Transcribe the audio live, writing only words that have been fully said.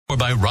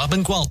By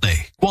Robin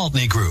Gwaltney,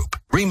 Gwaltney Group,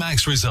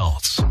 RE/MAX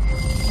Results.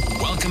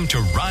 Welcome to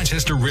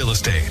Rochester Real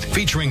Estate,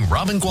 featuring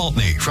Robin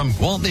Gwaltney from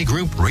Gwaltney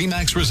Group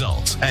RE/MAX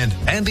Results and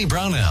Andy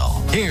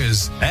Brownell.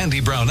 Here's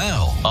Andy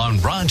Brownell on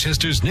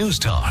Rochester's News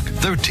Talk,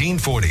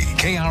 1340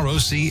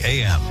 KROC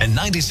AM and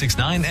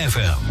 96.9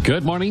 FM.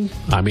 Good morning.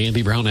 I'm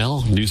Andy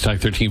Brownell, News Talk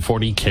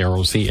 1340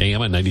 KROC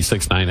AM and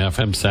 96.9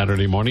 FM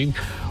Saturday morning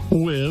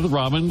with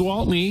Robin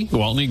Gwaltney,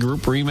 Gwaltney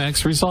Group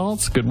RE/MAX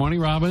Results. Good morning,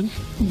 Robin.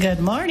 Good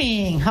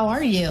morning. How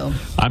are you?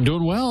 I'm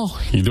doing well.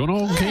 You doing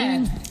okay?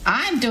 Good.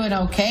 I'm doing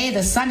okay.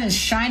 The sun is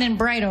shining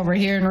bright over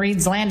here in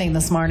Reed's Landing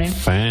this morning.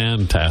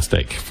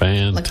 Fantastic.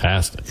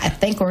 Fantastic. Look, I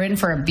think we're in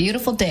for a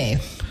beautiful day.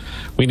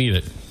 We need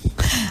it.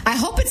 I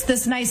hope it's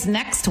this nice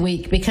next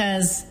week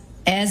because,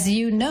 as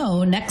you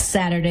know, next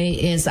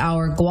Saturday is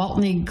our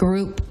Gwaltney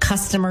Group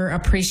Customer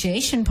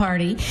Appreciation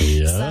Party.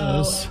 Yes.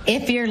 So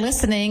if you're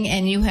listening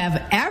and you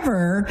have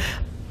ever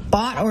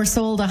bought or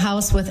sold a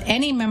house with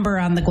any member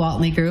on the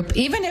Gwaltney Group,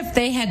 even if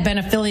they had been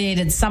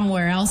affiliated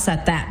somewhere else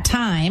at that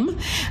time,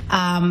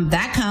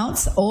 that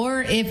counts.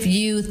 Or if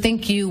you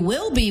think you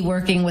will be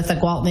working with a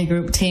Gwaltney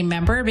Group team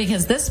member,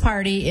 because this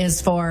party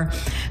is for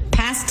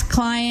past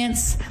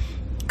clients,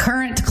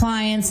 current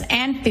clients,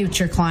 and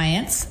future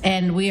clients,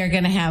 and we are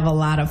going to have a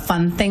lot of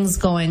fun things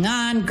going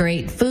on,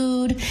 great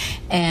food,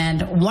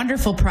 and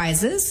wonderful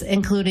prizes,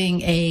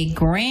 including a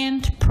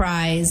grand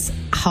prize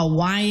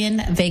Hawaiian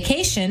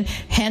vacation,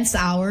 hence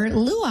our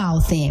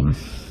luau theme.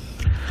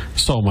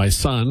 So my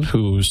son,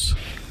 who's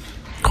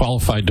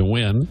qualified to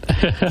win.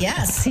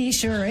 Yes, he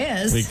sure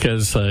is.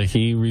 Because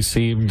he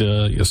received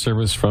a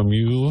service from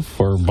you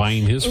for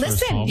buying his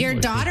first home. Listen, your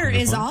daughter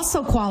is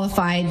also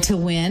qualified to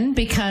win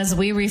because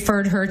we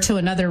referred her to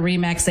another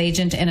RE/MAX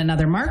agent in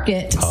another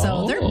market.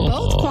 So they're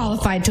both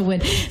qualified to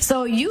win.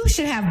 So you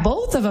should have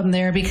both of them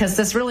there because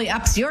this really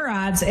ups your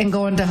odds in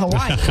going to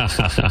Hawaii.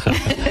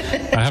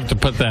 I have to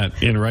put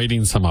that in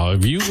writing somehow.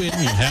 If you win,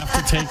 you have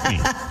to take me.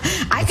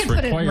 I could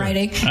put it in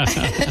writing.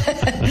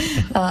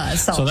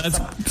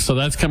 So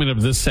that's coming up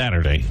this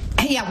Saturday.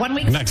 Yeah, 1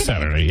 week next from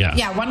today. Saturday.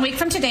 Yeah, 1 week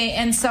from today.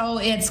 And so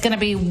it's going to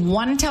be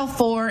 1 till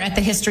 4 at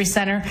the History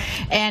Center.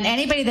 And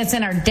anybody that's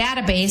in our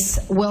database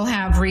will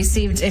have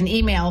received an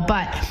email.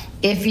 But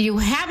if you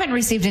haven't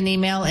received an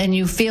email and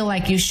you feel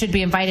like you should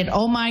be invited,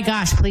 oh my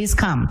gosh, please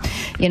come.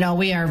 You know,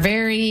 we are a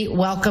very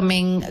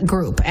welcoming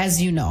group,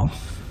 as you know.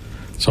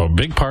 So a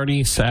big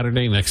party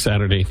Saturday, next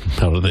Saturday,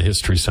 out of the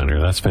History Center.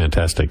 That's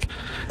fantastic.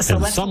 So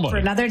let's hope for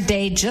another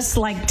day just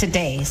like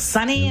today,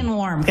 sunny and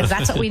warm, because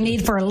that's what we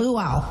need for a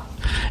luau.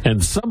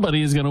 And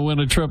somebody is going to win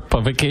a trip,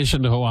 a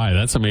vacation to Hawaii.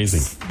 That's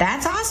amazing.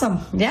 That's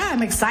awesome. Yeah,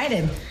 I'm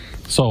excited.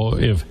 So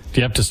do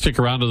you have to stick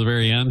around to the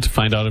very end to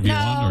find out if you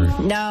won?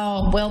 Or?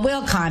 No.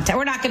 We'll contact.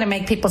 We're not going to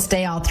make people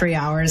stay all 3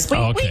 hours.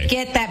 We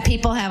get that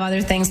people have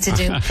other things to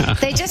do.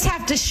 They just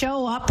have to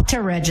show up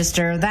to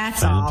register.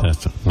 That's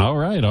fantastic. All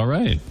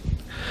right.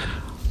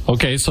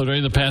 Okay, so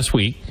during the past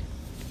week,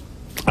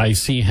 I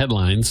see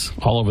headlines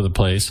all over the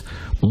place,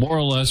 more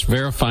or less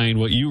verifying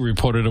what you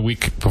reported a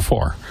week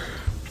before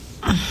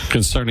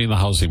concerning the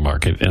housing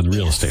market and the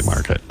real estate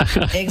market.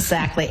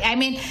 Exactly. I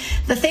mean,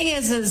 the thing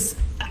is,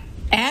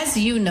 as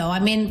you know, I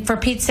mean, for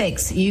Pete's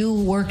sakes, you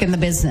work in the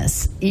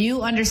business.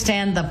 You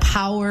understand the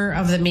power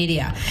of the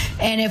media.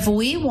 And if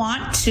we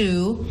want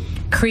to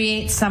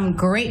create some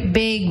great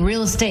big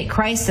real estate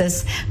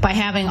crisis by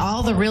having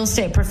all the real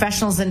estate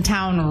professionals in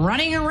town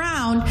running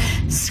around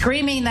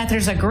screaming that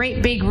there's a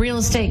great big real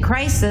estate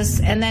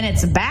crisis, and then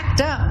it's backed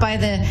up by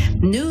the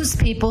news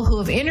people who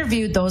have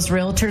interviewed those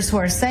realtors who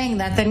are saying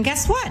that, then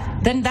guess what?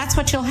 Then that's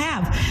what you'll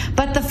have.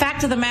 But the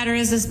fact of the matter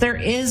is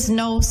there is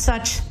no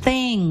such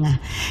thing.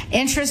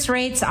 Interest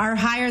rates are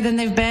higher than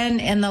they've been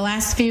in the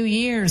last few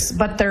years,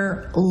 but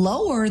they're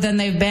lower than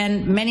they've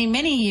been many,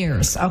 many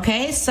years,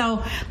 okay?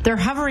 So they're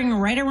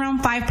hovering right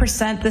around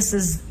 5%. This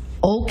is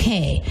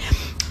okay.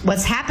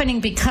 What's happening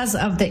because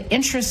of the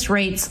interest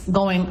rates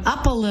going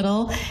up a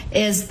little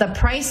is the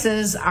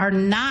prices are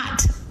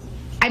not,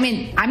 I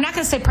mean, I'm not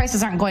going to say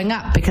prices aren't going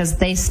up because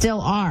they still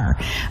are,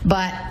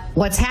 but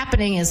what's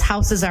happening is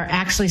houses are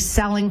actually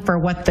selling for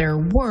what they're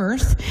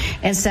worth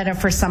instead of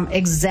for some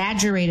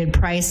exaggerated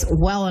price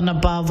well and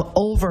above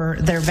over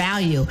their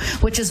value,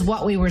 which is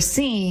what we were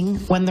seeing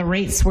when the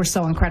rates were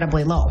so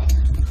incredibly low.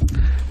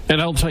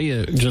 And I'll tell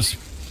you,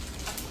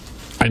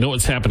 I know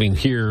it's happening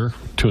here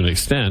to an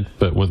extent,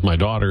 but with my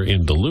daughter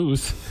in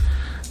Duluth,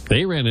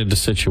 they ran into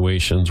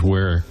situations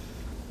where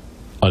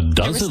a dozen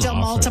there were still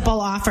multiple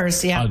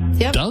offers, yeah.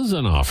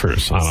 Dozen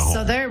offers on a home.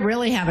 So they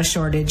really have a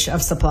shortage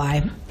of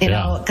supply, you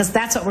know, because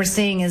that's what we're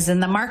seeing is in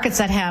the markets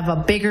that have a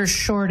bigger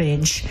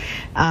shortage,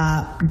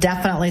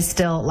 definitely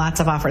still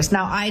lots of offers.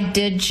 Now, I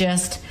did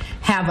just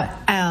have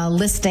a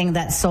listing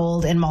that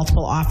sold in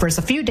multiple offers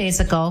a few days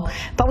ago,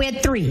 but we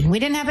had 3. We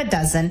didn't have a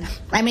dozen.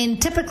 I mean,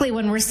 typically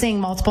when we're seeing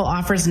multiple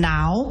offers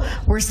now,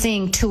 we're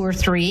seeing 2 or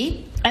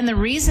 3. And the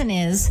reason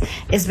is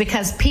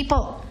because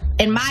people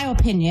in my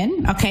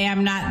opinion, okay,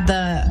 I'm not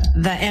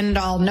the end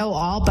all know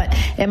all, but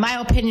in my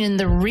opinion,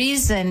 the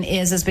reason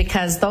is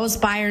because those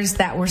buyers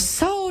that were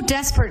so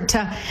desperate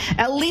to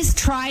at least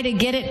try to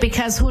get it,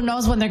 because who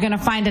knows when they're going to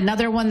find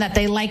another one that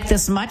they like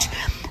this much,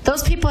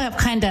 those people have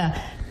kind of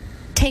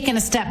taken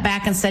a step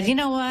back and said, you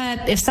know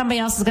what, if somebody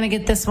else is going to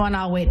get this one,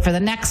 I'll wait for the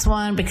next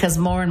one, because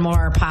more and more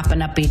are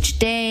popping up each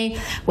day,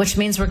 which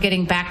means we're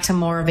getting back to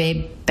more of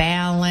a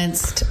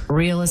balanced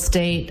real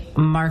estate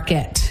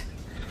market,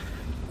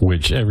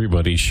 which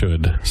everybody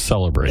should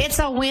celebrate. It's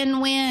a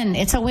win-win.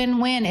 It's a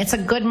win-win. It's a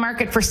good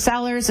market for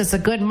sellers. It's a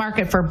good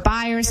market for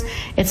buyers.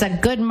 It's a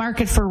good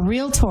market for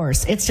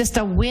realtors. It's just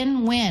a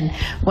win-win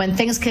when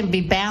things can be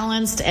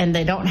balanced and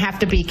they don't have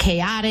to be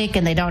chaotic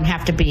and they don't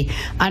have to be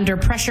under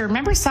pressure.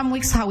 Remember some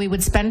weeks how we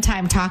would spend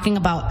time talking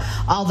about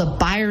all the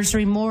buyer's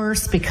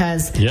remorse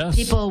because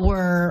people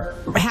were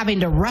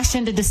having to rush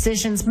into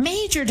decisions,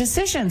 major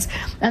decisions,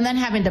 and then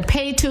having to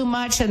pay too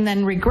much and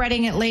then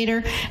regretting it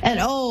later.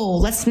 And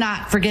let's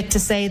not forget to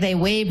say they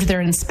waived their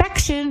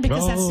inspection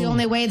because that's the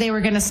only way they were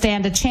going to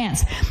stand a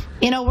chance.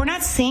 We're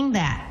not seeing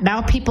that.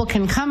 Now people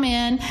can come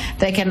in,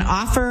 they can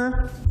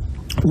offer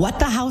what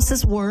the house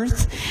is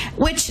worth,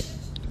 which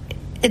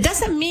it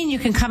doesn't mean you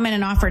can come in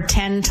and offer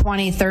 10,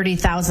 20,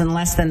 30,000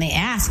 less than they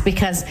ask,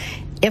 because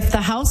if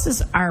the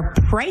houses are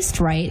priced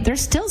right, they're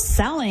still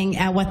selling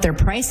at what they're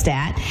priced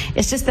at.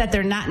 It's just that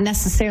they're not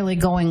necessarily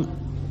going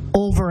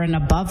over and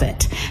above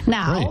it.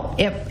 Now,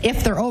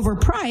 if they're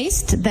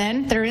overpriced,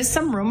 then there is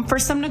some room for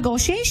some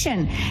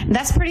negotiation.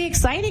 That's pretty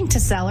exciting to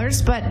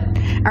sellers,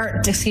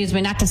 not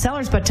to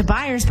sellers, but to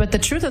buyers. But the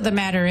truth of the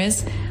matter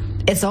is,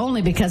 it's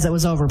only because it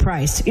was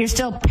overpriced. You're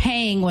still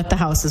paying what the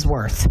house is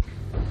worth.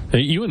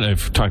 You and I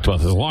have talked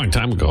about this a long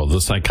time ago, the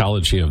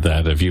psychology of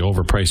that. If you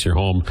overprice your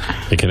home,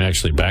 it can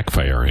actually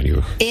backfire on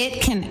you. It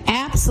can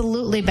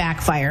absolutely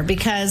backfire,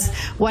 because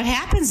what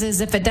happens is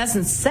if it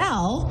doesn't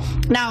sell,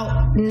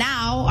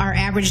 now our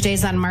average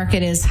days on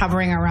market is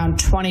hovering around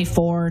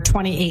 24,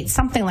 28,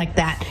 something like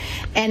that.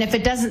 And if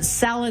it doesn't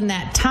sell in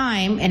that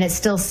time and it's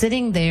still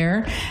sitting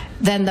there,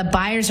 then the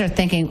buyers are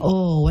thinking,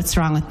 what's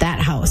wrong with that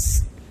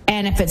house?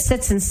 And if it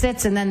sits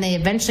and then they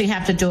eventually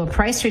have to do a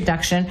price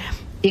reduction,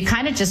 you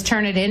kind of just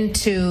turn it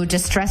into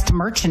distressed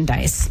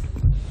merchandise.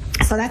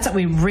 So that's what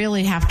we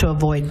really have to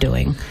avoid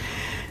doing.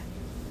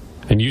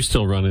 And you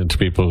still run into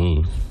people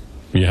who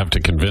you have to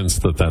convince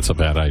that that's a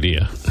bad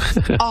idea.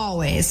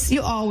 Always.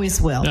 You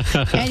always will.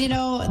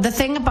 And the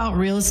thing about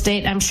real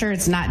estate, I'm sure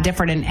it's not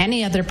different in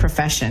any other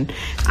profession.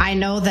 I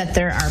know that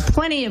there are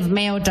plenty of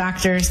Mayo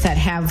doctors that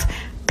have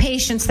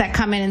patients that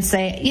come in and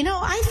say,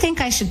 I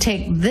think I should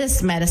take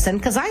this medicine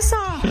because I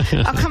saw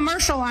a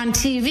commercial on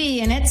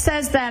TV and it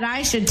says that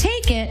I should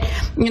take it,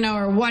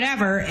 or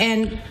whatever.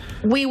 And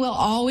we will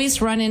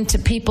always run into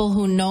people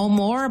who know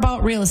more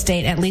about real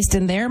estate, at least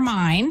in their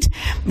mind,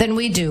 than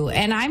we do.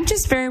 And I'm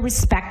just very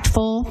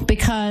respectful,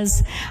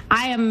 because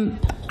I'm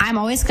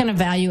always going to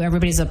value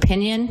everybody's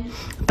opinion.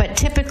 But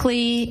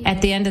typically,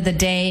 at the end of the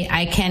day,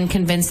 I can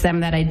convince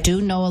them that I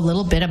do know a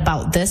little bit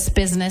about this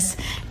business,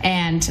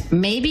 and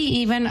maybe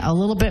even a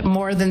little bit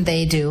more than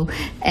they do.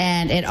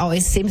 And it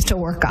always seems to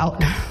work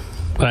out.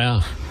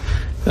 Well,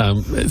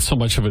 so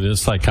much of it is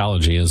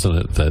psychology, isn't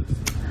it? That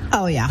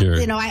Oh yeah,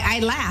 I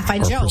laugh, I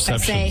joke, I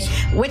say,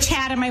 which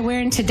hat am I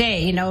wearing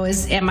today?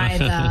 Am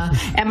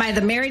I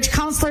the marriage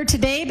counselor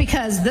today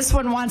because this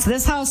one wants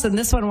this house and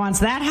this one wants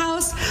that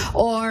house,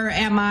 or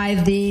am I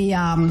the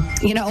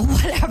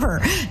whatever?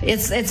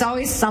 It's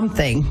always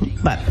something,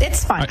 but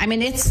it's fun.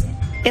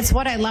 It's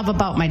what I love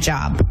about my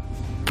job.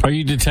 Are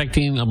you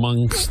detecting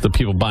amongst the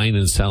people buying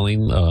and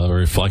selling a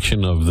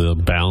reflection of the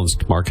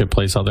balanced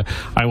marketplace out there?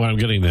 What I'm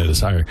getting at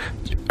is, are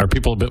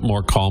people a bit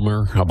more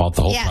calmer about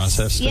the whole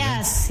process today?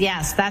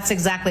 Yes. That's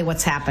exactly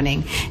what's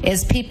happening,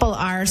 is people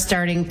are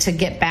starting to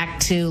get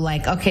back to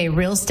okay,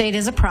 real estate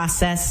is a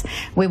process.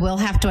 We will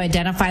have to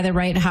identify the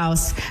right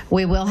house.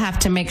 We will have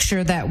to make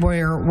sure that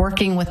we're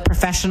working with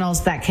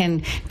professionals that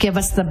can give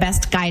us the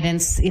best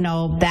guidance,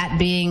 that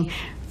being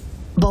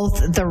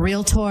both the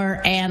realtor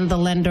and the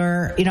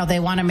lender. They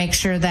want to make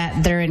sure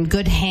that they're in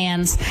good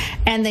hands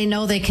and they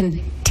know they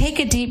can take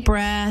a deep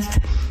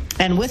breath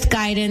and with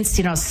guidance,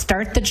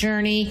 start the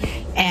journey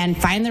and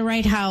find the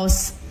right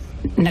house,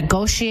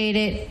 negotiate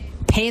it,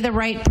 pay the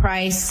right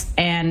price,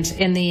 and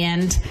in the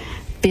end,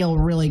 feel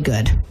really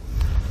good.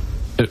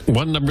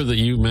 One number that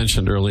you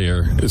mentioned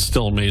earlier is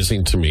still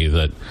amazing to me,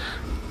 that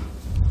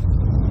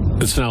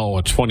it's now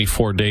a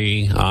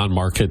 24-day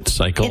on-market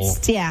cycle.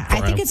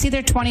 I think it's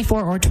either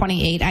 24 or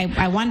 28.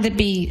 I wanted to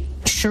be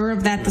sure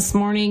of that this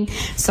morning,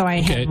 so I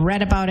had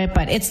read about it,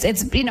 but it's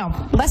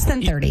less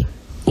than 30.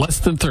 Less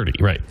than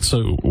 30, right.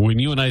 So when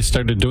you and I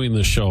started doing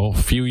the show a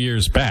few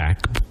years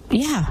back,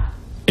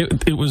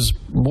 it was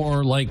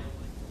more like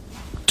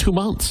 2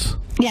 months.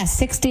 Yeah,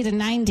 60 to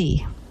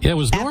 90. Yeah, it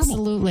was normal.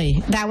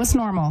 Absolutely. That was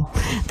normal.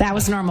 That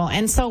was normal.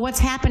 And so what's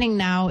happening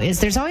now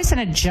is there's always an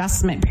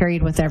adjustment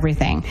period with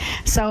everything.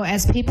 So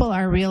as people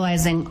are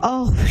realizing,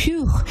 oh,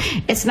 phew,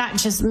 it's not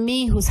just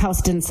me whose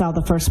house didn't sell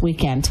the first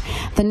weekend.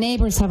 The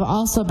neighbors have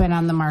also been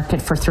on the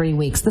market for 3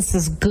 weeks. This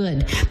is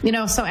good. You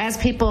know, so as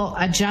people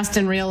adjust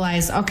and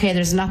realize, okay,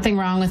 there's nothing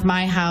wrong with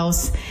my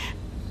house,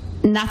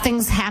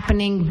 nothing's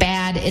happening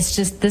bad, it's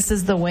just this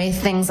is the way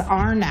things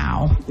are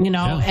now, you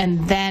know. Yeah.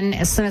 And then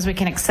as soon as we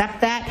can accept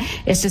that,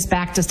 it's just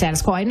back to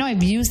status quo. I know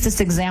I've used this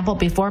example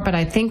before, but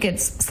I think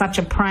it's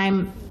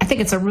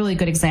a really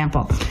good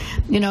example.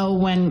 You know,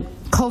 when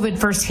COVID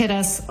first hit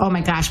us, oh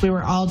my gosh, we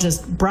were all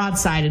just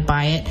broadsided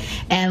by it,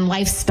 and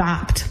life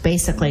stopped,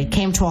 basically,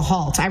 came to a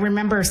halt. I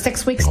remember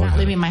 6 weeks not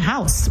leaving my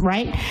house,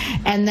 right?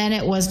 And then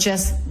it was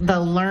just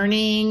the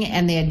learning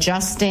and the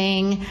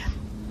adjusting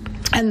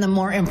and the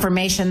more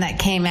information that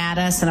came at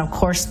us, and of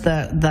course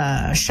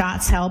the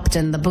shots helped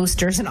and the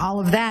boosters and all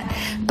of that.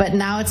 But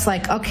now it's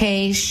like,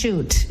 okay,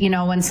 shoot, you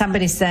know, when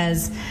somebody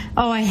says,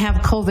 oh, I have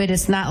COVID,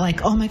 it's not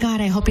like, oh my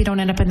God, I hope you don't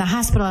end up in the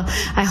hospital,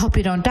 I hope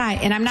you don't die.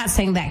 And I'm not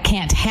saying that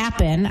can't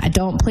happen.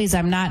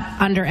 I'm not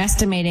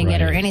underestimating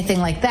it or anything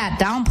like that,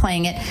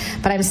 downplaying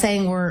it, but I'm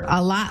saying we're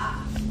a lot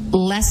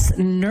less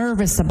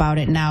nervous about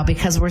it now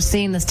because we're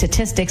seeing the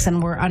statistics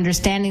and we're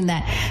understanding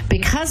that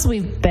because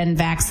we've been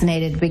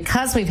vaccinated,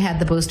 because we've had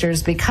the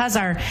boosters, because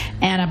our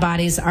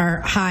antibodies are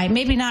high,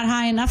 maybe not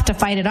high enough to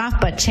fight it off,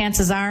 but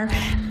chances are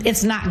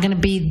it's not going to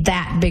be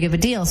that big of a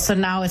deal. So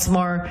now it's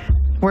more,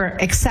 we're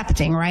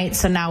accepting, right?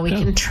 So now we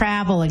can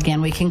travel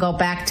again. We can go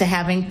back to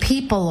having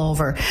people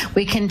over.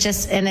 We can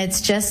and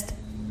it's just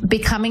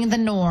becoming the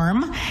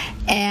norm.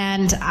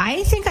 And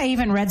I think I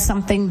even read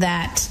something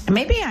that,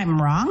 maybe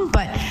I'm wrong,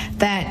 but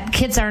that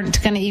kids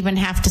aren't going to even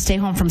have to stay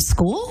home from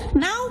school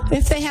now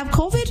if they have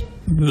COVID?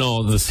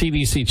 No, the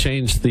CDC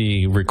changed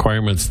the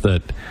requirements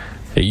that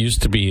it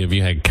used to be if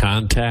you had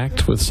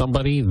contact with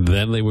somebody,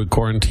 then they would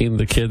quarantine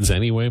the kids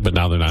anyway, but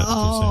now they're not.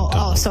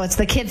 Oh, so it's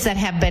the kids that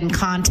have been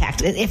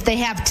contacted. If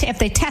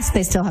they test,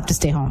 they still have to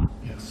stay home.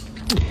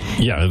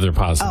 Yeah, they're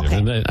positive.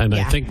 Okay. And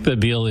I think the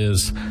deal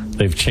is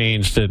they've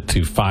changed it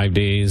to 5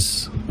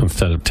 days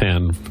instead of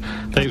 10.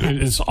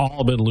 It's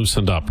all been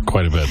loosened up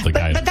quite a bit,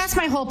 But that's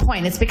my whole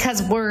point. It's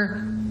because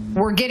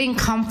we're getting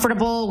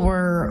comfortable.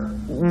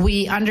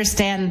 We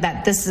understand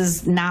that this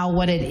is now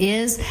what it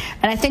is.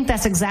 And I think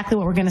that's exactly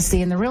what we're going to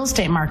see in the real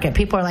estate market.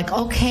 People are like,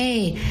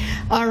 okay,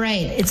 all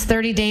right, it's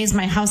 30 days.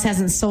 My house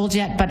hasn't sold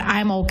yet, but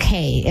I'm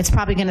okay. It's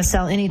probably going to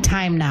sell any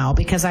time now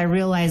because I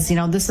realize, you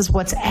know, this is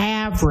what's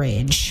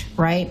average,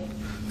 right?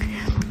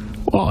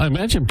 Well, I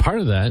imagine part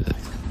of that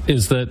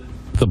is that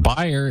the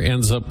buyer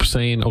ends up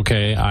saying,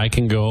 okay, I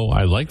can go,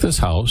 I like this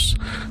house,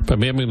 but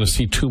maybe I'm going to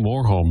see 2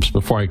 more homes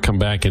before I come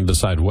back and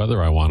decide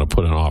whether I want to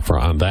put an offer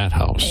on that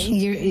house.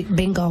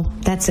 Bingo.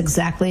 That's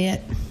exactly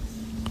it.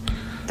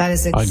 That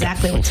is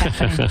exactly what's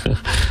happening.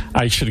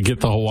 I should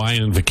get the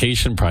Hawaiian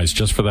vacation prize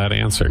just for that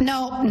answer.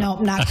 No,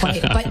 not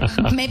quite.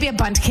 But maybe a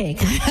bundt cake.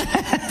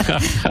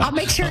 I'll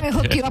make sure I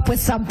hook you up with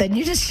something.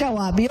 You just show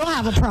up. You'll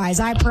have a prize,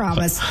 I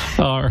promise.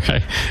 All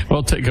right.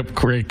 We'll take a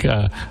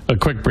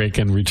quick break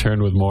and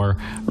return with more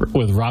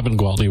with Robin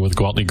Gwaltney with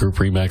Gwaltney Group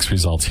RE/MAX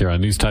Results here on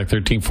News Talk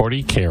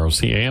 1340,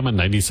 KROC AM and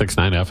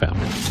 96.9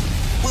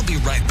 FM. We'll be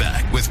right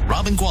back with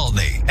Robin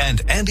Gwaltney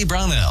and Andy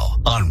Brownell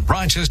on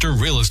Rochester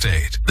Real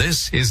Estate.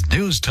 This is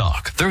News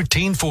Talk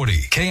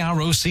 1340,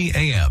 KROC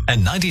AM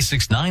and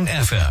 96.9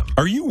 FM.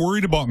 Are you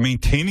worried about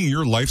maintaining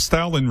your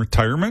lifestyle in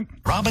retirement?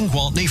 Robin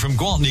Gwaltney from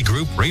Gwaltney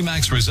Group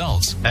RE/MAX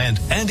Results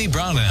and Andy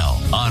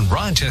Brownell on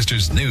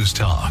Rochester's News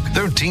Talk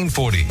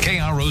 1340,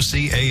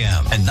 KROC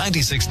AM and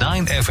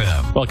 96.9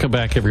 FM. Welcome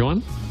back,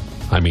 everyone.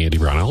 I'm Andy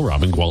Brownell.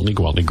 Robin Gwaltney,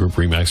 Gwaltney Group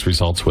RE/MAX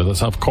Results with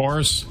us, of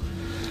course,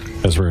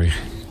 as we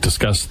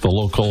discuss the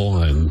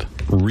local and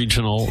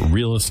regional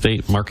real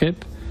estate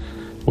market,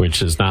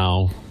 which is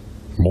now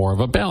more of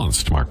a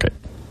balanced market.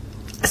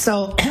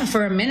 So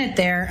for a minute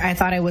there, I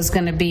thought I was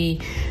going to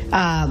be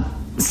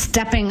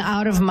stepping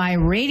out of my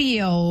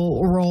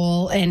radio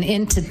role and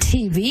into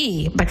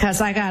TV because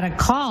I got a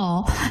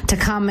call to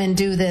come and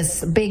do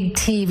this big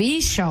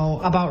TV show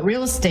about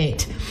real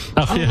estate.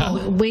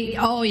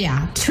 Oh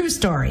yeah, true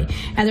story.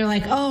 And they're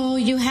like, oh,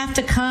 you have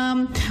to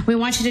come. We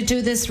want you to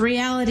do this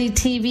reality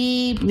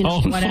TV,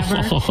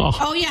 whatever.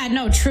 Oh yeah,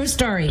 no, true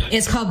story.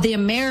 It's called The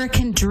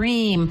American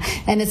Dream,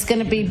 and it's going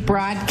to be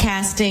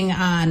broadcasting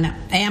on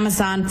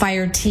Amazon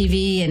Fire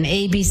TV and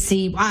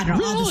ABC. I don't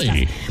know, all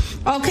this stuff.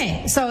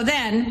 Okay, so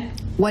then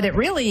what it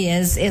really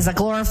is a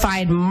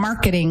glorified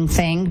marketing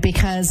thing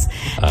because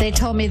they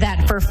told me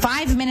that for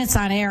 5 minutes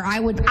on air, I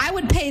would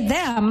pay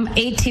them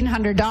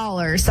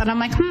 $1,800. And I'm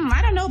like,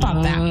 I don't know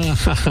about that.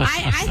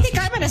 I think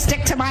I'm going to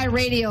stick to my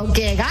radio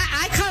gig.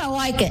 I kind of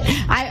like it.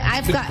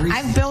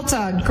 I've built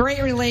a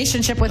great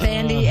relationship with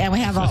Andy, and we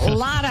have a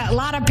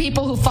lot of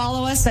people who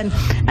follow us, and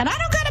I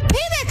don't got to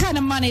pay that kind kind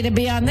of money to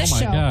be on this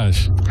show. Oh, my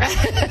gosh.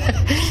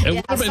 It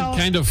would have been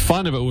kind of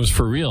fun if it was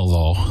for real,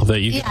 though,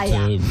 that you get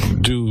to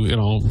do,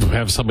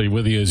 have somebody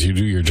with you as you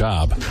do your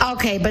job.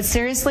 Okay, but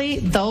seriously,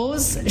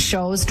 those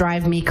shows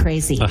drive me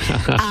crazy.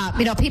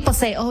 People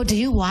say, oh, do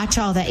you watch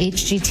all the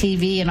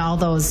HGTV and all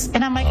those?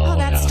 And I'm like,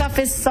 that stuff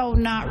is so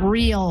not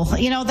real.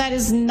 That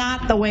is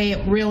not the way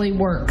it really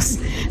works.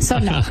 So,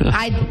 no,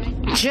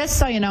 just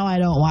so you know, I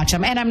don't watch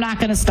them. And I'm not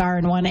going to star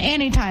in one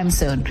anytime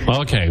soon.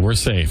 Okay, we're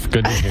safe.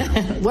 Good to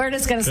hear. We're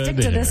just going to stick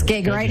to this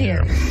gig right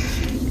here.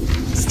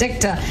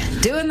 Stick to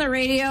doing the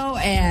radio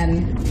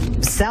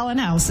and selling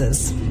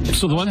houses.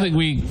 So the one thing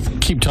we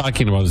keep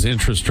talking about is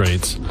interest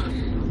rates.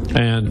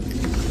 And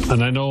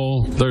I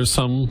know there's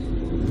some,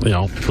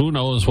 who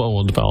knows what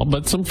will develop,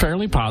 but some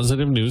fairly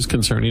positive news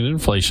concerning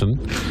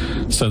inflation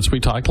since we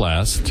talked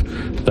last,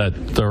 that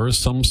there are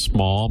some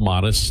small,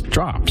 modest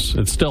drops.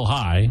 It's still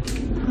high,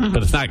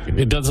 but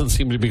it doesn't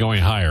seem to be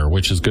going higher,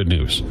 which is good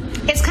news.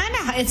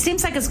 It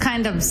seems like it's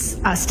kind of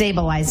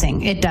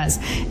stabilizing. It does.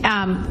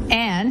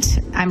 And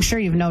I'm sure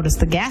you've noticed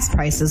the gas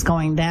prices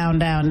going down.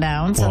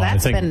 So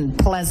that's been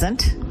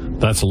pleasant.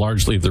 That's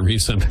largely the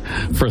reason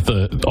for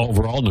the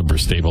overall number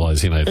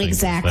stabilizing, I think.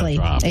 Exactly.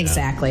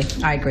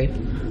 I agree.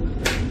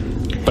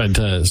 But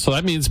so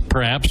that means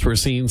perhaps we're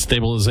seeing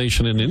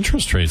stabilization in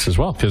interest rates as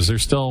well, because they're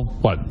still,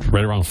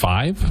 right around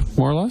 5,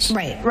 more or less?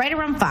 Right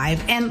around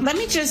 5. And let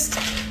me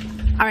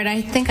all right,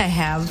 I think I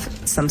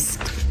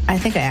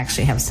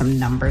actually have some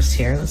numbers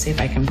here. Let's see if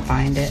I can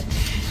find it.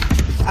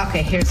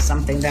 Okay, here's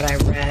something that I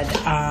read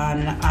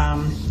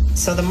on...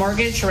 So the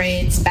mortgage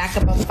rate's back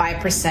above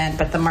 5%,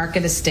 but the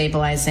market is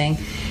stabilizing.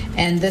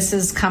 And this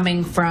is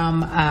coming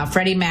from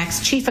Freddie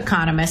Mac's chief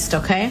economist,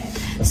 okay?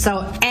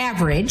 So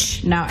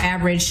average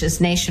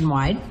is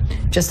nationwide.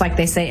 Just like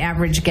they say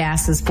average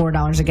gas is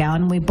 $4 a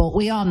gallon.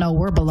 We all know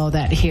we're below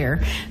that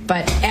here.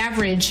 But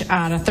average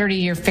on a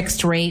 30-year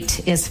fixed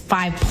rate is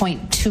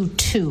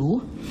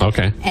 5.22.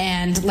 Okay.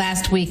 And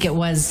last week it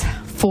was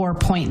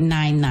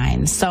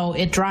 4.99. So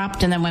it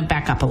dropped and then went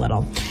back up a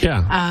little.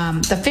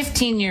 Yeah. The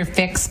 15-year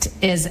fixed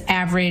is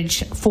average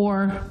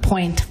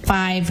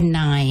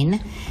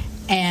 4.59.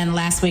 And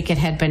last week it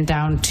had been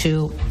down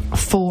to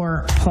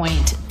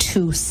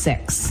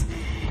 4.26.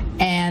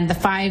 And the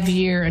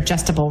 5-year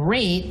adjustable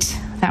rate,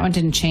 that one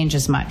didn't change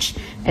as much.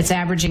 It's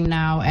averaging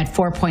now at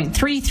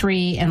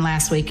 4.33, and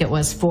last week it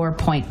was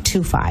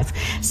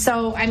 4.25.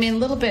 So, a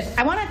little bit,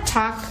 I want to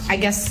talk,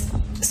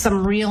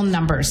 some real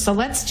numbers. So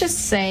let's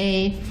just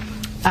say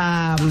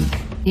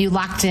you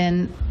locked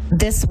in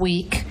this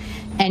week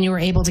and you were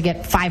able to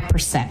get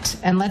 5%.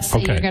 And let's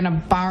say you're going to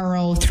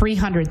borrow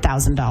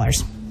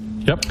 $300,000.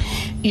 Yep.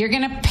 You're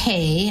going to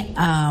pay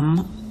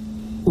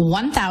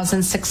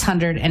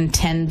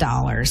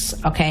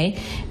 $1,610, okay?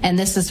 And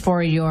this is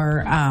for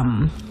your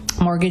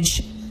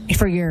mortgage,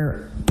 for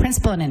your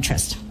principal and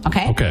interest,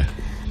 okay? Okay.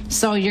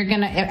 So you're going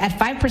to, at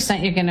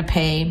 5%, you're going to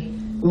pay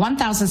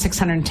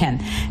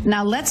 $1,610.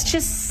 Now, let's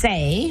just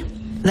say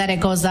that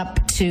it goes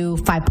up to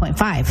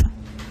 5.5.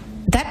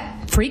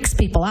 That freaks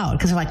people out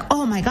because they're like,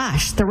 oh my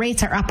gosh, the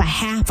rates are up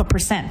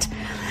 0.5%.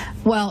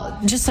 Well,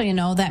 just so you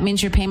know, that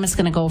means your payment's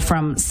going to go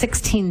from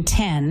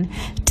 $1,610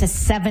 to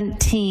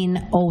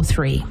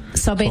 $1,703.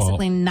 So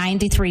basically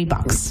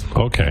 $93.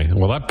 Okay.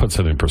 Well, that puts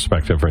it in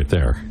perspective right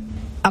there.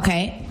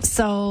 Okay.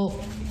 So,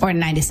 or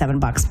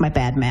 $97. My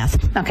bad math.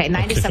 Okay,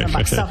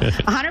 $97. So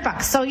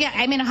 $100. So yeah,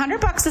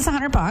 $100 is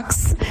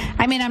 $100.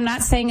 I'm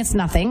not saying it's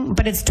nothing,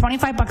 but it's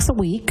 $25 a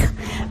week.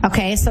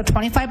 Okay, so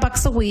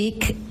 $25 a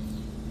week.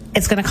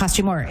 It's going to cost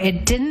you more.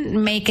 It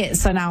didn't make it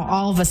so now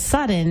all of a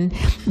sudden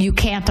you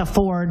can't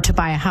afford to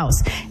buy a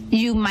house.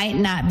 You might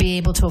not be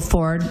able to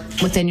afford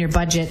within your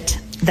budget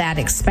that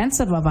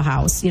expensive of a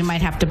house. You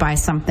might have to buy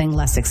something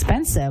less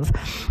expensive,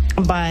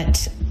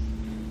 but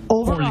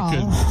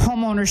overall,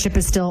 home ownership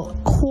is still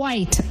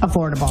quite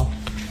affordable.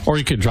 Or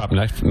you could drop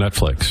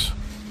Netflix.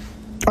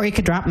 Or you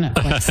could drop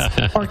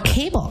Netflix. Or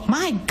cable.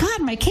 My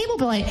God, my cable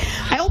bill.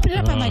 I open it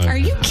up, I'm like, are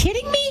you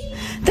kidding me?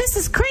 This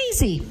is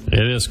crazy.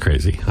 It is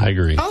crazy. I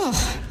agree. Oh.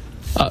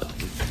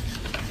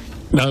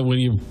 Now, when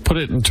you put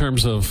it in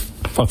terms of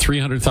a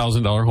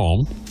 $300,000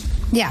 home.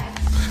 Yeah.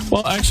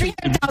 Well, actually,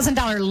 a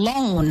 $300,000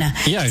 loan.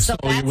 Yeah, so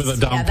with a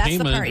down payment. That's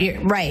the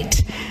part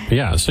right.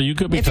 Yeah, so you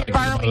could be talking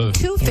about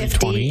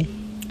 $250,000.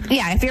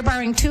 Yeah, if you're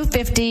borrowing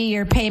 $250,000,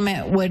 your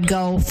payment would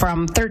go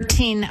from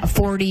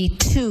 $1,342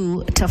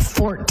 to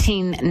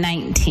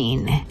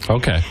 $1,419.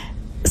 Okay.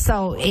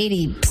 So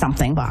 80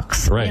 something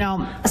bucks. Right.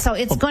 So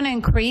it's going to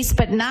increase,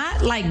 but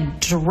not like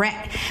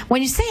direct.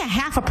 When you say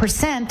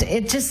 0.5%,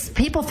 it just,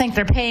 people think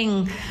they're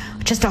paying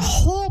just a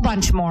whole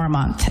bunch more a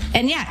month.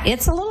 And yeah,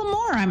 it's a little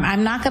more.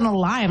 I'm not going to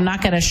lie. I'm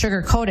not going to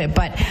sugarcoat it,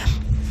 but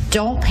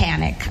don't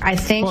panic. I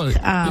think,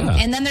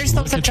 and then there's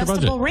those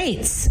adjustable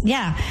rates.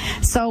 Yeah.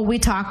 So we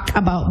talked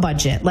about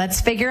budget. Let's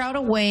figure out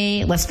a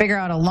way. Let's figure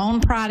out a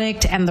loan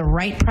product and the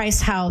right price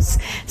house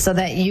so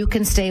that you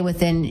can stay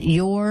within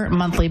your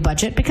monthly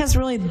budget, because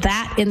really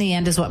that in the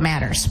end is what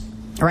matters,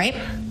 right?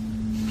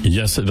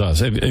 Yes, it does.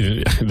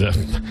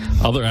 The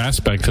other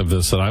aspect of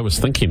this that I was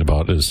thinking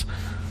about is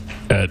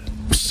at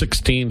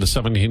 $1,600 to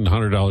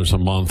 $1,700 a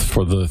month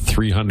for the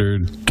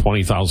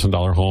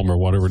 $320,000 home or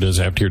whatever it is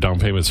after your down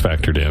payment's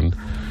factored in.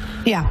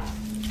 Yeah.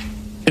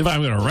 If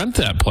I'm going to rent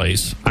that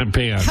place, I'm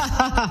paying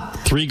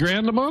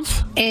 $3,000 a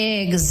month?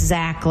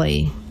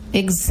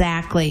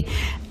 Exactly.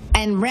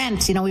 And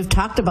rent, we've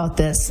talked about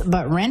this,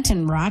 but rent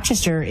in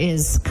Rochester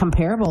is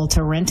comparable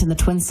to rent in the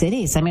Twin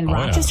Cities. I mean,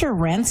 Rochester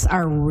rents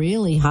are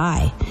really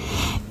high.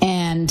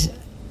 And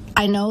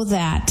I know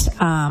that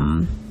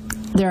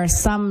there are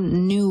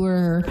some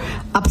newer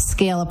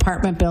upscale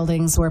apartment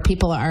buildings where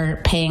people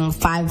are paying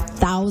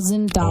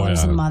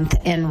 $5,000 a month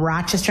in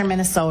Rochester,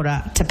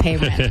 Minnesota to pay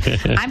rent.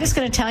 I'm just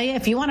going to tell you,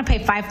 if you want to pay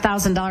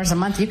 $5,000 a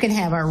month, you can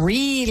have a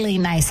really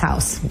nice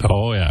house.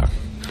 Oh, yeah.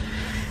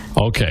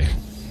 Okay.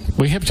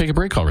 We have to take a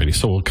break already,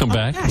 so we'll come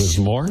back with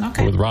more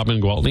with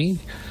Robin Gwaltney.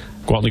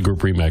 Gwaltney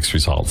Group RE/MAX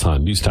results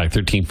on News Talk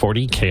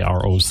 1340,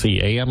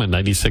 KROC AM and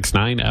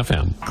 96.9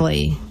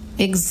 FM.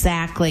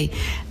 Exactly.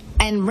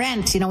 And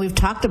rent, we've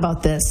talked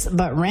about this,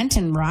 but rent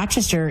in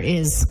Rochester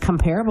is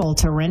comparable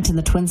to rent in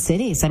the Twin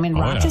Cities. I mean,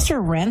 Rochester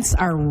rents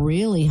are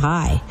really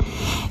high.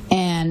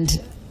 And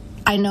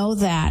I know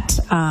that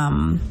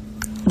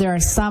there are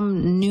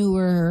some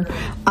newer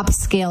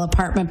upscale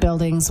apartment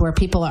buildings where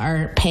people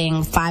are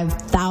paying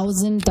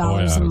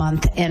 $5,000 a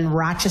month in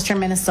Rochester,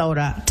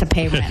 Minnesota to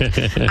pay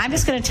rent. I'm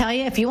just going to tell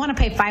you, if you want to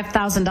pay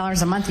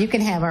 $5,000 a month, you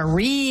can have a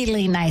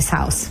really nice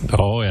house.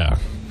 Oh, yeah.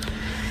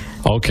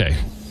 Okay.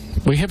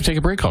 We have to take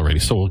a break already,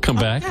 so we'll come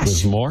back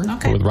with more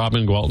with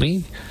Robin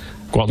Gwaltney.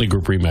 Gwaltney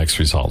Group RE/MAX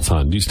results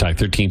on News Talk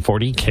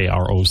 1340,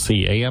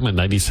 KROC AM and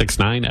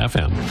 96.9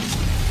 FM.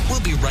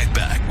 We'll be right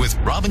back with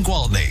Robin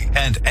Gwaltney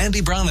and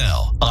Andy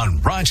Brownell on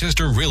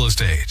Rochester Real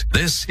Estate.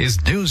 This is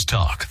News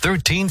Talk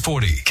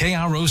 1340,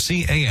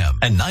 KROC AM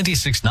and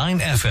 96.9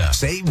 FM.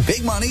 Save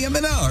big money at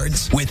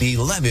Menards with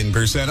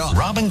 11% off.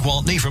 Robin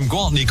Gwaltney from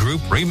Gwaltney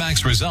Group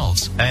RE/MAX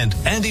results and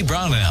Andy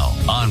Brownell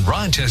on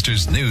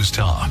Rochester's News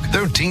Talk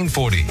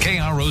 1340,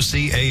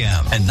 KROC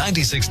AM and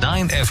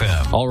 96.9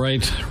 FM. All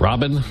right,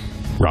 Robin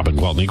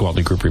Gwaltney,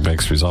 Gwaltney Group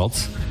RE/MAX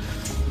results.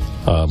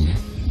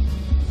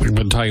 We've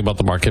been talking about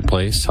the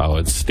marketplace, how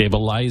it's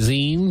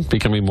stabilizing,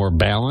 becoming more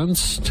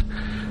balanced,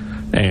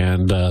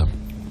 and I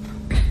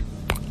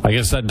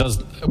guess that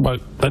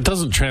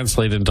doesn't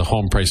translate into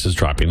home prices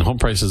dropping. Home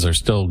prices are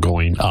still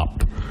going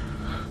up.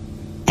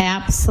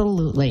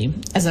 Absolutely.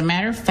 As a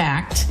matter of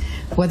fact,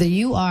 whether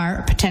you are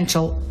a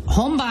potential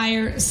home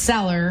buyer,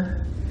 seller,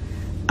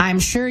 I'm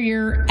sure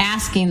you're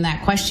asking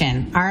that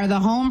question. Are the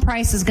home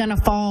prices going to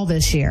fall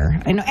this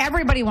year? I know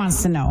everybody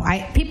wants to know.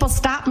 People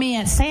stop me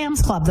at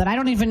Sam's Club that I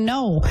don't even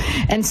know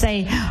and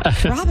say,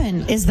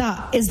 Robin, is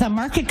the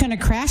market going to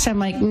crash? I'm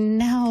like,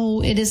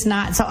 no, it is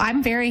not. So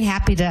I'm very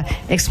happy to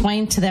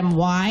explain to them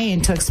why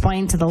and to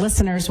explain to the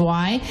listeners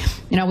why.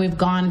 We've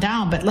gone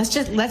down, but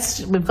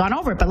we've gone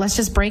over it, but let's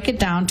just break it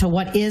down to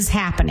what is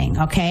happening,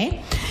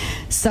 okay?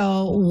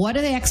 So what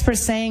are the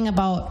experts saying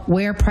about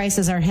where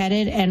prices are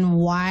headed and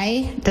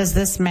why does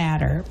this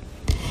matter?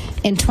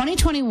 In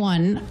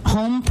 2021,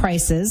 home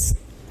prices,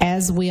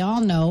 as we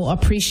all know,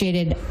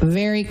 appreciated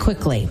very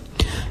quickly.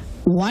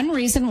 One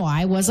reason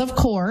why was, of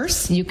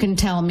course, you can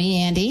tell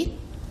me, Andy,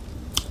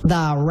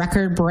 the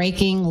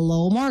record-breaking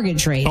low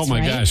mortgage rates. Oh,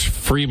 my gosh.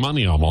 Free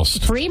money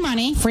almost. Free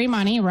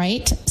money,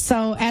 right?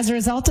 So as a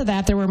result of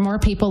that, there were more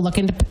people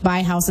looking to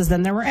buy houses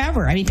than there were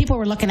ever. I mean, people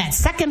were looking at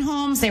second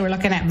homes. They were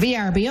looking at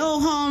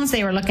VRBO homes.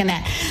 They were looking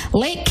at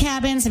lake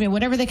cabins. I mean,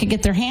 whatever they could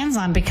get their hands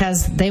on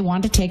because they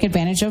wanted to take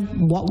advantage of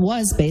what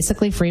was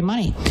basically free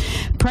money.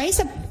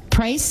 Price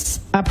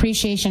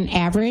appreciation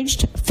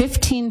averaged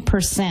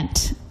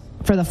 15%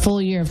 for the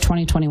full year of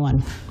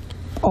 2021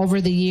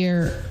 over the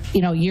year,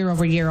 year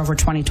over year over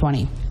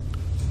 2020.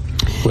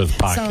 With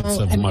pockets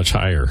of much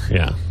higher,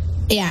 yeah.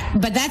 Yeah,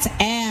 but that's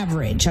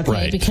average,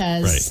 okay?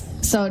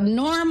 So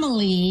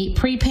normally,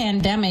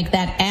 pre-pandemic,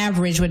 that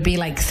average would be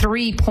like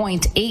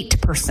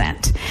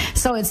 3.8%.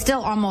 So it's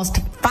still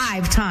almost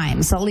 5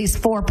 times, so at least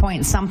 4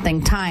 point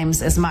something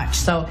times as much.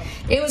 So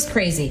it was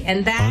crazy.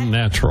 And that...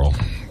 Unnatural.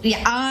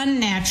 Yeah,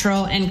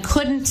 unnatural and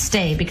couldn't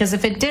stay, because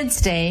if it did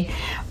stay,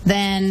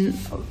 then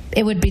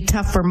it would be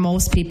tough for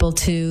most people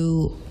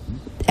to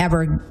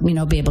ever,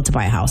 be able to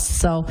buy a house.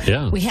 So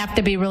we have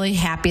to be really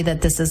happy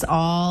that this is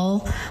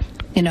all...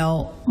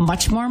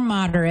 much more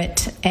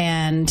moderate.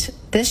 And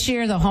this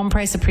year, the home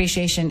price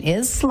appreciation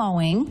is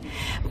slowing,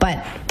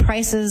 but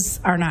prices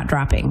are not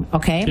dropping,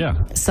 okay? Yeah.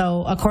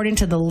 So according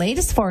to the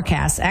latest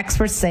forecast,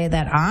 experts say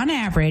that on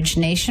average,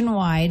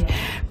 nationwide,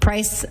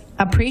 price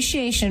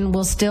appreciation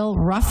will still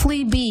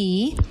roughly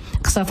be,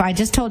 so if I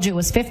just told you it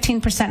was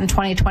 15% in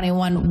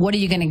 2021, what are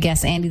you going to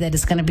guess, Andy, that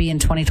it's going to be in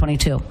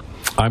 2022?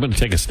 I'm going to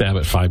take a stab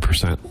at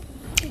 5%.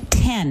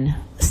 10.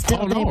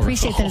 Still, they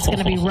appreciate that it's going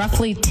to be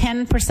roughly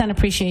 10%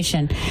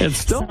 appreciation. It's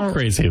still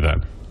crazy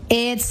then.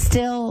 It's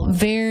still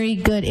very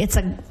good.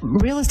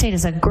 Real estate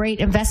is a great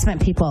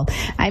investment, people.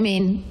 I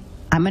mean,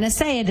 I'm going to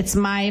say it. It's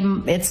my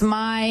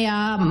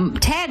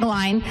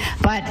tagline.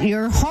 But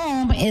your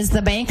home is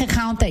the bank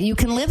account that you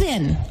can live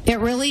in. It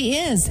really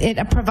is. It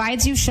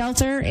provides you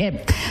shelter.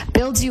 It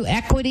builds you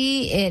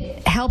equity.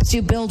 It helps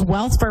you build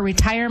wealth for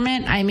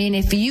retirement. I mean,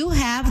 if you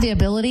have the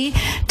ability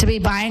to be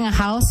buying a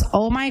house,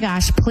 oh my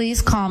gosh,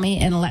 please call me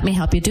and let me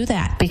help you do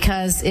that,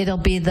 because it'll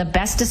be the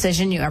best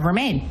decision you ever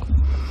made.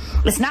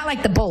 It's not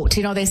like the boat.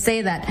 You know, they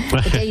say that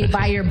the day you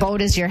buy your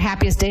boat is your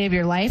happiest day of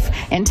your life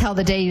until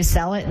the day you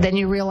sell it. Then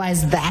you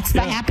realize that's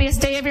the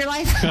happiest day of your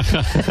life.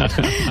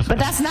 But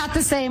that's not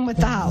the same with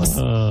the house.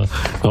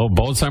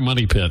 Boats are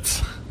money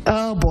pits.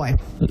 Oh, boy.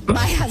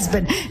 My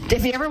husband,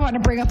 if you ever want to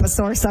bring up a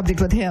sore subject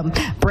with him,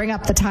 bring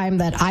up the time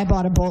that I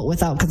bought a boat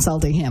without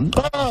consulting him.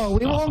 Oh,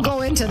 we won't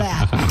go into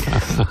that.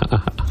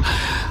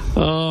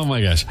 Oh,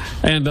 my gosh.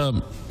 And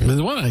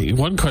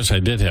one question I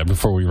did have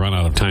before we run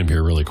out of time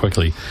here really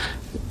quickly.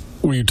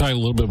 We were talking a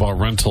little bit about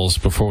rentals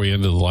before we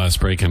ended the last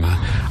break. And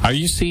are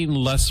you seeing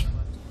less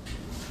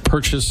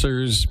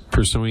purchasers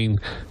pursuing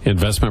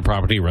investment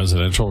property,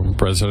 residential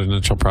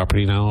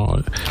property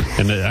now?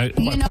 And is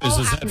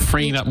that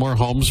freeing up more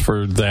homes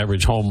for the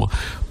average home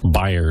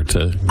buyer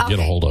to get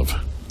a hold of?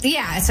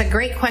 Yeah, it's a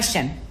great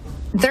question.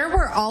 There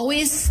were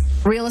always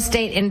real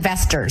estate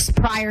investors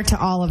prior to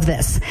all of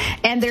this,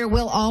 and there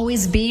will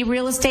always be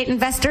real estate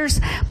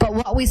investors. But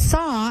what we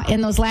saw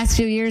in those last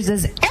few years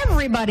is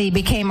everybody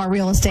became a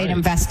real estate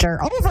investor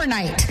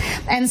overnight.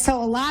 And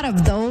so a lot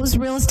of those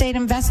real estate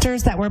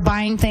investors that were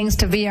buying things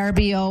to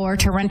VRBO or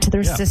to rent to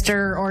their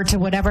sister or to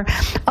whatever,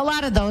 a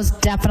lot of those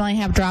definitely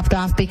have dropped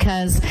off,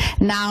 because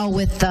now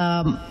with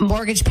the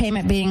mortgage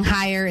payment being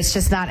higher, it's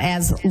just not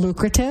as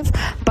lucrative.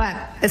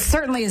 But it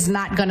certainly is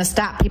not going to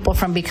stop people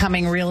from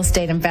becoming real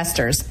estate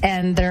investors.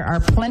 And there are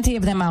plenty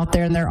of them out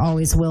there, and there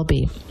always will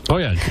be. Oh,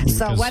 yeah.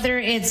 So whether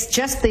it's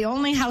just the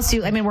only house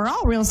we're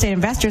all real estate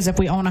investors if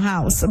we own a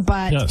house.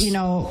 But,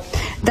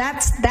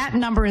 that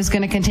number is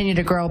going to continue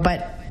to grow.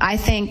 But I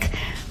think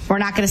we're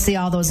not going to see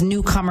all those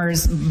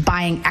newcomers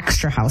buying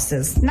extra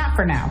houses. Not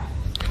for now.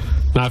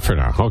 Not for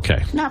now.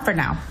 Okay. Not for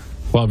now.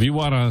 Well, if you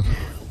want to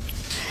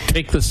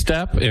take the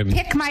step and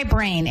pick my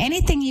brain,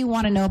 anything you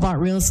want to know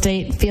about real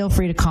estate, feel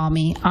free to call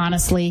me.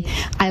 Honestly,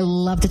 I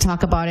love to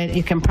talk about it.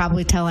 You can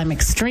probably tell I'm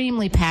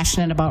extremely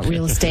passionate about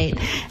real estate.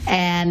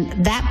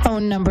 And that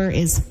phone number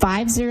is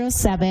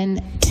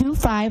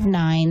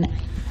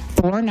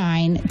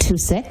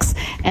 507-259-4926,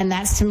 and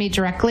that's to me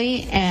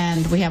directly.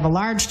 And we have a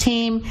large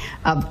team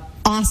of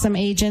awesome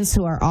agents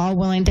who are all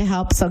willing to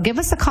help. So give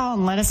us a call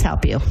and let us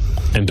help you.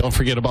 And don't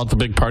forget about the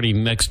big party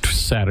next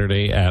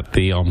Saturday at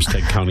the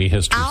Olmsted County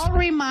History Center. I'll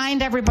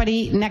remind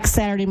everybody next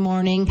Saturday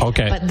morning.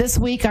 Okay. But this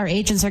week our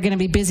agents are going to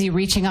be busy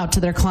reaching out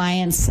to their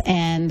clients.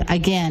 And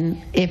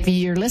again, if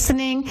you're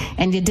listening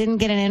and you didn't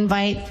get an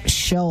invite,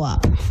 show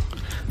up.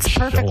 It's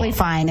perfectly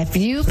fine. If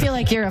you feel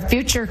like you're a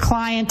future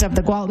client of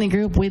the Gwaltney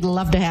Group, we'd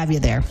love to have you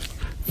there.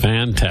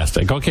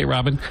 Fantastic. Okay,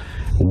 Robin,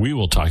 we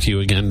will talk to you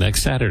again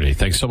next Saturday.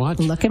 Thanks so much.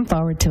 Looking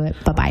forward to it.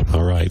 Bye-bye.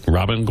 All right.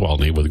 Robin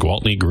Gwaltney with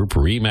Gwaltney Group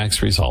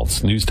RE/MAX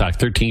Results. News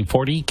Talk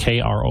 1340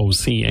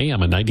 KROC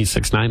AM and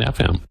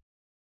 96.9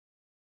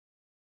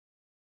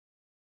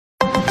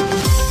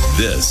 FM.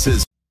 This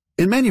is...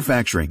 In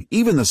manufacturing,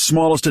 even the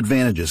smallest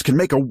advantages can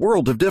make a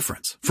world of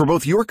difference for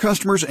both your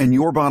customers and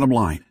your bottom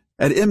line.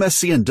 At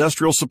MSC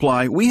Industrial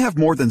Supply, we have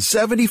more than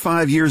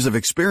 75 years of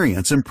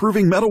experience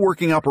improving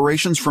metalworking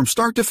operations from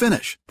start to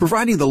finish,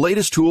 providing the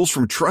latest tools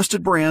from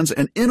trusted brands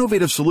and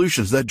innovative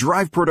solutions that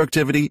drive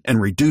productivity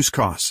and reduce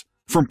costs.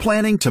 From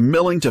planning to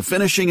milling to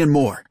finishing and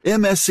more,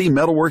 MSC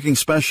metalworking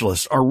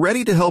specialists are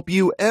ready to help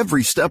you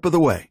every step of the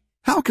way.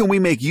 How can we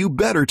make you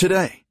better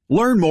today?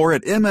 Learn more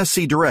at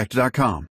mscdirect.com.